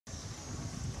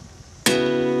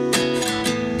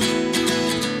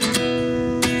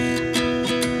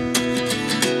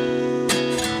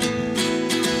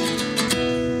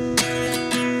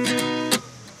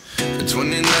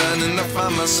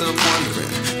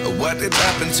what did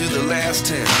happen to the last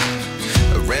 10?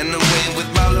 I ran away with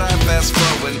my life, fast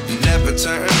forward, never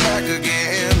turn back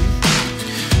again.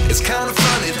 It's kind of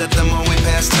funny that the more we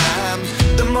pass time,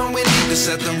 the more we need to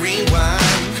set the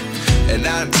rewind. And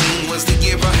 19 was the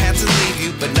year I had to leave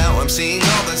you, but now I'm seeing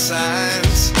all the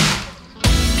signs.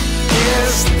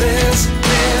 Is this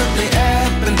really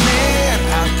happening?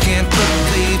 I can't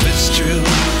believe it's true.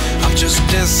 I'm just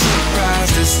as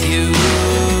surprised as you.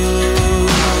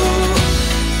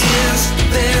 Is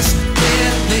this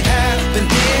really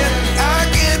happening? I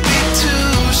can't be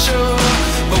too sure,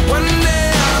 but one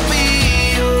day I'll be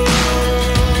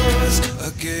yours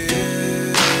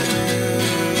again.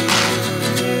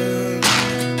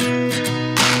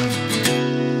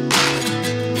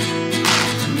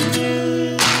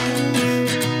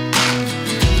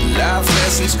 Life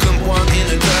lessons come one in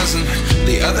a dozen.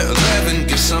 The other 11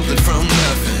 give something from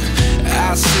nothing.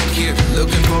 I sit here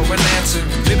looking for an answer.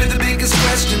 Maybe the biggest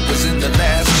question was in the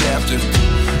last chapter.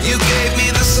 You gave me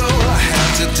the soul I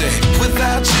have today.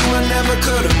 Without you I never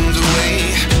could have moved away.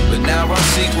 But now I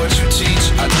see what you teach.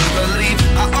 I do believe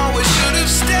I always should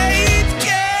have stayed.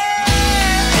 Yeah.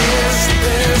 Is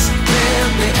this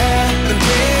really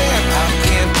happening? I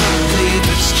can't believe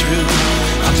it's true.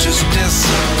 I'm just as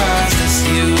surprised as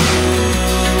you.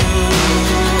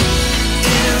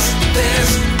 Is this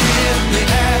really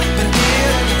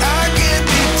happening? I can't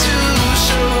be too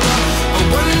sure, but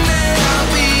one day I'll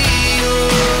be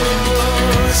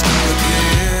yours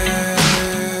again.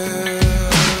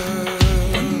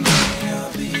 One day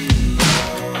I'll be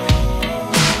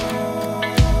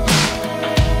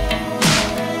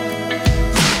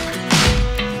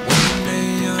One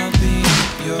day I'll be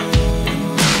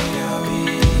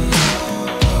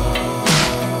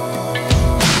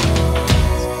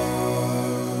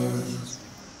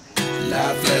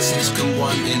Life lessons come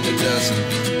one in a dozen.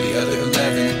 The other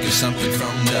 11 give something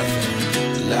from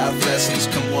nothing. Life lessons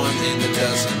come one in a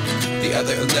dozen. The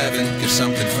other 11 give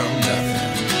something from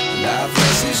nothing. Life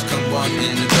lessons come one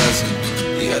in a dozen.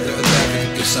 The other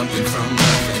 11 give something from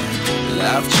nothing.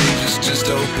 Life changes just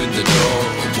open the door.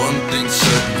 One thing's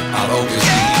certain, I'll always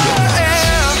be yours.